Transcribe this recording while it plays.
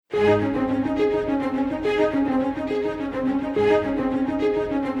We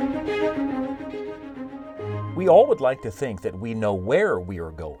all would like to think that we know where we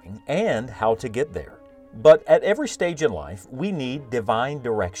are going and how to get there. But at every stage in life, we need divine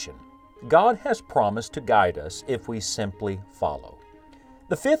direction. God has promised to guide us if we simply follow.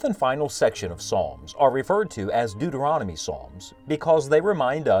 The fifth and final section of Psalms are referred to as Deuteronomy Psalms because they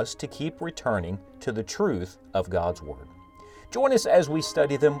remind us to keep returning to the truth of God's Word. Join us as we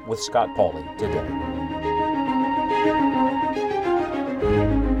study them with Scott Pauley today.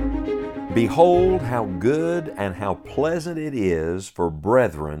 Behold, how good and how pleasant it is for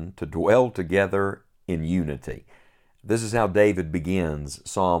brethren to dwell together in unity. This is how David begins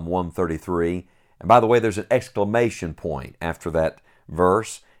Psalm 133. And by the way, there's an exclamation point after that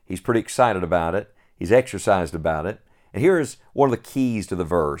verse. He's pretty excited about it. He's exercised about it. And here is one of the keys to the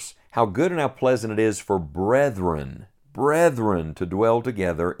verse. How good and how pleasant it is for brethren to dwell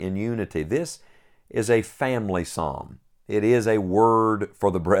together in unity. This is a family psalm. It is a word for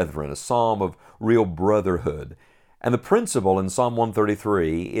the brethren, a psalm of real brotherhood. And the principle in Psalm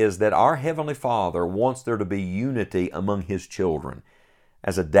 133 is that our Heavenly Father wants there to be unity among His children.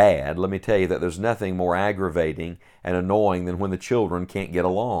 As a dad, let me tell you that there's nothing more aggravating and annoying than when the children can't get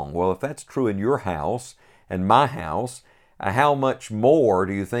along. Well, if that's true in your house and my house, how much more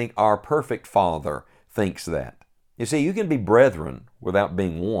do you think our perfect Father thinks that? You see, you can be brethren without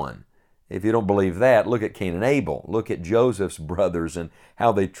being one. If you don't believe that, look at Cain and Abel. Look at Joseph's brothers and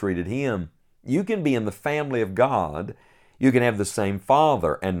how they treated him. You can be in the family of God. You can have the same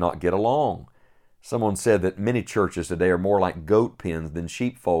Father and not get along. Someone said that many churches today are more like goat pens than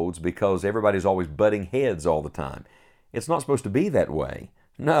sheepfolds because everybody's always butting heads all the time. It's not supposed to be that way.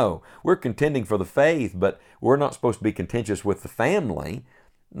 No, we're contending for the faith, but we're not supposed to be contentious with the family.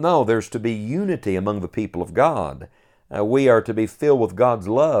 No, there's to be unity among the people of God. We are to be filled with God's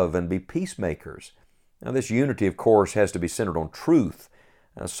love and be peacemakers. Now, this unity, of course, has to be centered on truth.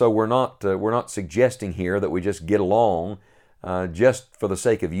 So we're not suggesting here that we just get along just for the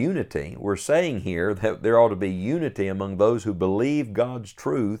sake of unity. We're saying here that there ought to be unity among those who believe God's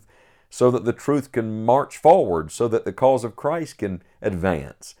truth so that the truth can march forward, so that the cause of Christ can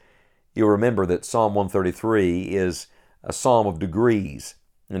advance. You'll remember that Psalm 133 is a psalm of degrees.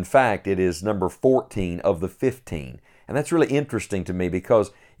 In fact, it is number 14 of the 15. And that's really interesting to me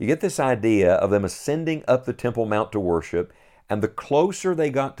because you get this idea of them ascending up the Temple Mount to worship, and the closer they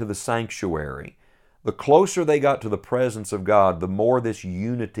got to the sanctuary, the closer they got to the presence of God, the more this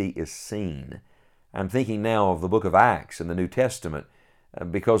unity is seen. I'm thinking now of the book of Acts in the New Testament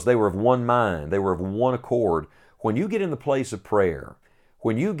because they were of one mind, they were of one accord. When you get in the place of prayer,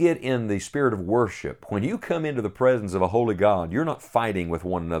 when you get in the spirit of worship, when you come into the presence of a holy God, you're not fighting with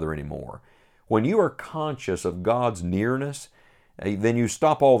one another anymore. When you are conscious of God's nearness, then you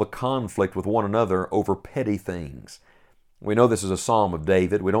stop all the conflict with one another over petty things. We know this is a psalm of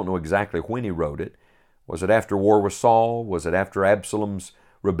David. We don't know exactly when he wrote it. Was it after war with Saul? Was it after Absalom's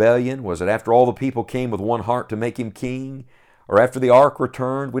rebellion? Was it after all the people came with one heart to make him king? Or after the ark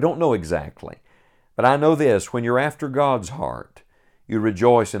returned? We don't know exactly. But I know this, when you're after God's heart, you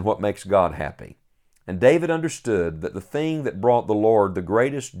rejoice in what makes God happy. And David understood that the thing that brought the Lord the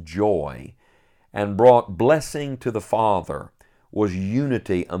greatest joy and brought blessing to the Father was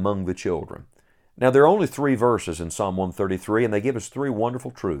unity among the children. Now, there are only 3 verses in Psalm 133, and they give us 3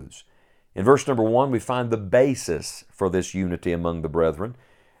 wonderful truths. In verse number 1, we find the basis for this unity among the brethren,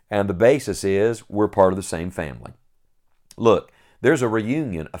 and the basis is we're part of the same family. Look, there's a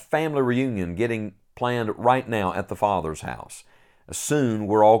reunion, a family reunion getting planned right now at the Father's house. Soon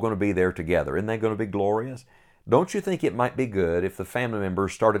we're all going to be there together. Isn't that going to be glorious? Don't you think it might be good if the family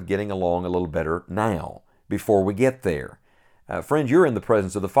members started getting along a little better now, before we get there? Friends, you're in the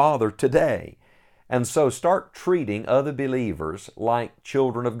presence of the Father today. And so start treating other believers like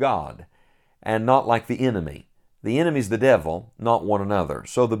children of God and not like the enemy. The enemy's the devil, not one another.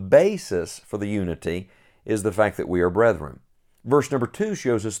 So the basis for the unity is the fact that we are brethren. Verse number 2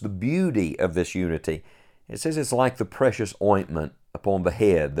 shows us the beauty of this unity. It says it's like the precious ointment upon the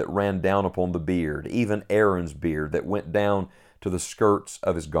head that ran down upon the beard, even Aaron's beard that went down to the skirts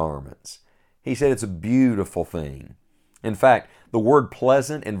of his garments. He said it's a beautiful thing. In fact, the word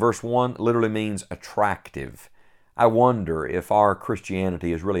pleasant in verse 1 literally means attractive. I wonder if our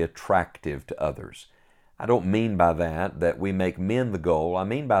Christianity is really attractive to others. I don't mean by that we make men the goal. I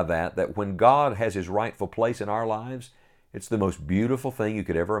mean by that when God has His rightful place in our lives, it's the most beautiful thing you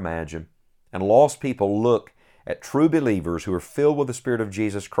could ever imagine. And lost people look at true believers who are filled with the Spirit of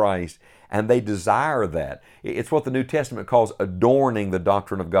Jesus Christ, and they desire that. It's what the New Testament calls adorning the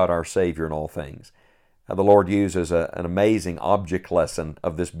doctrine of God our Savior in all things. the Lord uses an amazing object lesson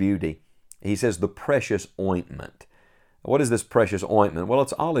of this beauty. He says, the precious ointment. What is this precious ointment? Well,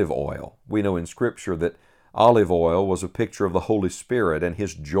 it's olive oil. We know in Scripture that olive oil was a picture of the Holy Spirit and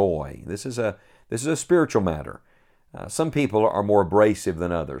His joy. This is a spiritual matter. Some people are more abrasive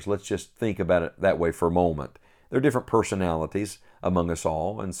than others. Let's just think about it that way for a moment. There are different personalities among us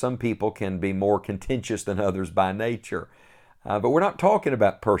all, and some people can be more contentious than others by nature. But we're not talking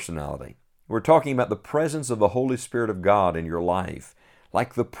about personality. We're talking about the presence of the Holy Spirit of God in your life,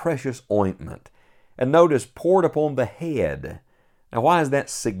 like the precious ointment. And notice, poured upon the head. Now, why is that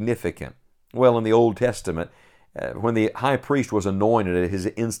significant? Well, in the Old Testament, when the high priest was anointed at his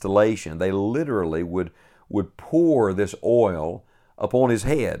installation, they literally would pour this oil upon his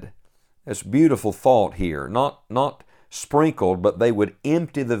head. That's a beautiful thought here. Not sprinkled, but they would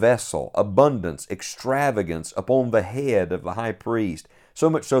empty the vessel, abundance, extravagance upon the head of the high priest, so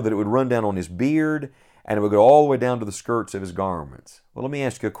much so that it would run down on his beard and it would go all the way down to the skirts of his garments. Well, let me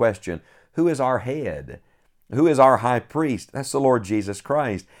ask you a question. Who is our head? Who is our high priest? That's the Lord Jesus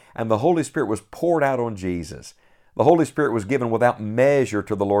Christ. And the Holy Spirit was poured out on Jesus. The Holy Spirit was given without measure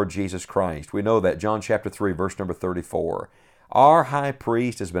to the Lord Jesus Christ. We know that, John chapter 3, verse number 34. Our high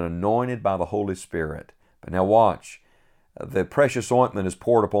priest has been anointed by the Holy Spirit. But now watch. The precious ointment is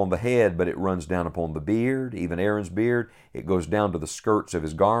poured upon the head, but it runs down upon the beard, even Aaron's beard. It goes down to the skirts of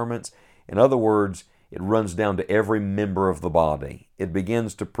his garments. In other words, it runs down to every member of the body. It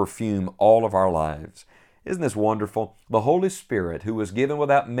begins to perfume all of our lives. Isn't this wonderful? The Holy Spirit, who was given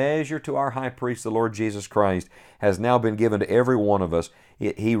without measure to our high priest, the Lord Jesus Christ, has now been given to every one of us.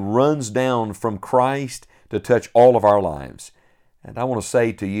 He runs down from Christ to touch all of our lives. And I want to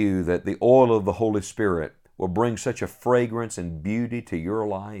say to you that the oil of the Holy Spirit will bring such a fragrance and beauty to your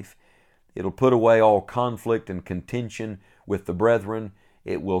life. It'll put away all conflict and contention with the brethren.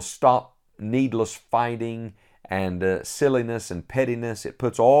 It will stop needless fighting and silliness and pettiness. It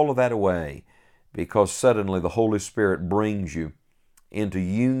puts all of that away because suddenly the Holy Spirit brings you into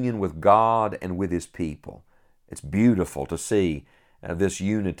union with God and with His people. It's beautiful to see this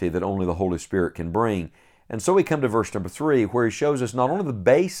unity that only the Holy Spirit can bring. And so we come to verse number 3, where He shows us not only the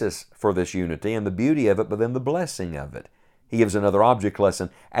basis for this unity and the beauty of it, but then the blessing of it. He gives another object lesson.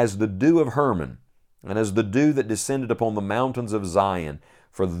 As the dew of Hermon, and as the dew that descended upon the mountains of Zion,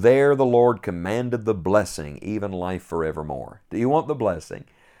 for there the Lord commanded the blessing, even life forevermore. Do you want the blessing?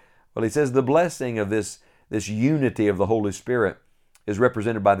 Well, He says the blessing of this unity of the Holy Spirit is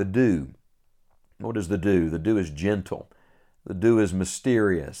represented by the dew. What is the dew? The dew is gentle. The dew is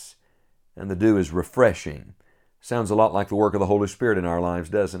mysterious. And the dew is refreshing. Sounds a lot like the work of the Holy Spirit in our lives,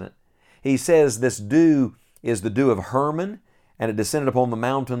 doesn't it? He says this dew is the dew of Hermon, and it descended upon the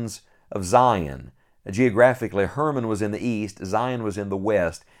mountains of Zion. Geographically, Hermon was in the east, Zion was in the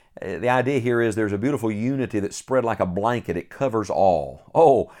west. The idea here is there's a beautiful unity that's spread like a blanket. It covers all.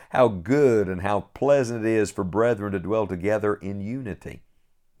 Oh, how good and how pleasant it is for brethren to dwell together in unity.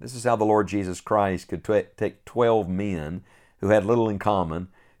 This is how the Lord Jesus Christ could take 12 men who had little in common,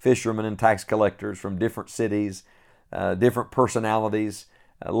 fishermen and tax collectors from different cities, different personalities,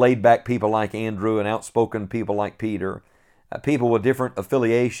 laid-back people like Andrew and outspoken people like Peter, people with different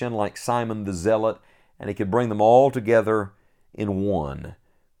affiliation like Simon the Zealot, and He could bring them all together in one.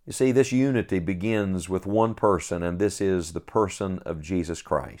 You see, this unity begins with one person, and this is the person of Jesus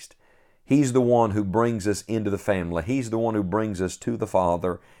Christ. He's the one who brings us into the family. He's the one who brings us to the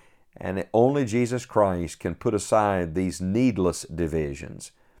Father, and only Jesus Christ can put aside these needless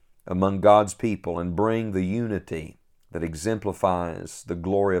divisions among God's people and bring the unity that exemplifies the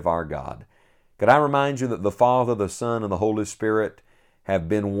glory of our God. Could I remind you that the Father, the Son, and the Holy Spirit have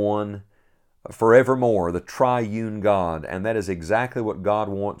been one forevermore, the triune God, and that is exactly what God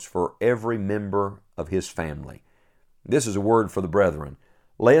wants for every member of His family. This is a word for the brethren.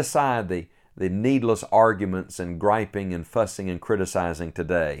 Lay aside the needless arguments and griping and fussing and criticizing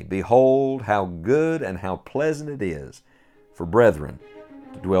today. Behold how good and how pleasant it is for brethren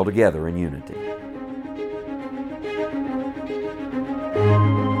to dwell together in unity.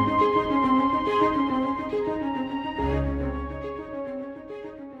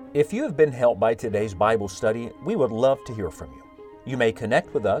 If you have been helped by today's Bible study, we would love to hear from you. You may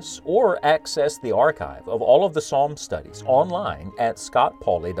connect with us or access the archive of all of the Psalm studies online at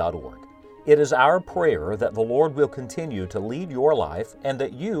scottpauley.org. It is our prayer that the Lord will continue to lead your life and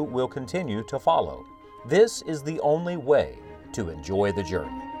that you will continue to follow. This is the only way to enjoy the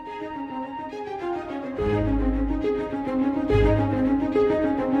journey.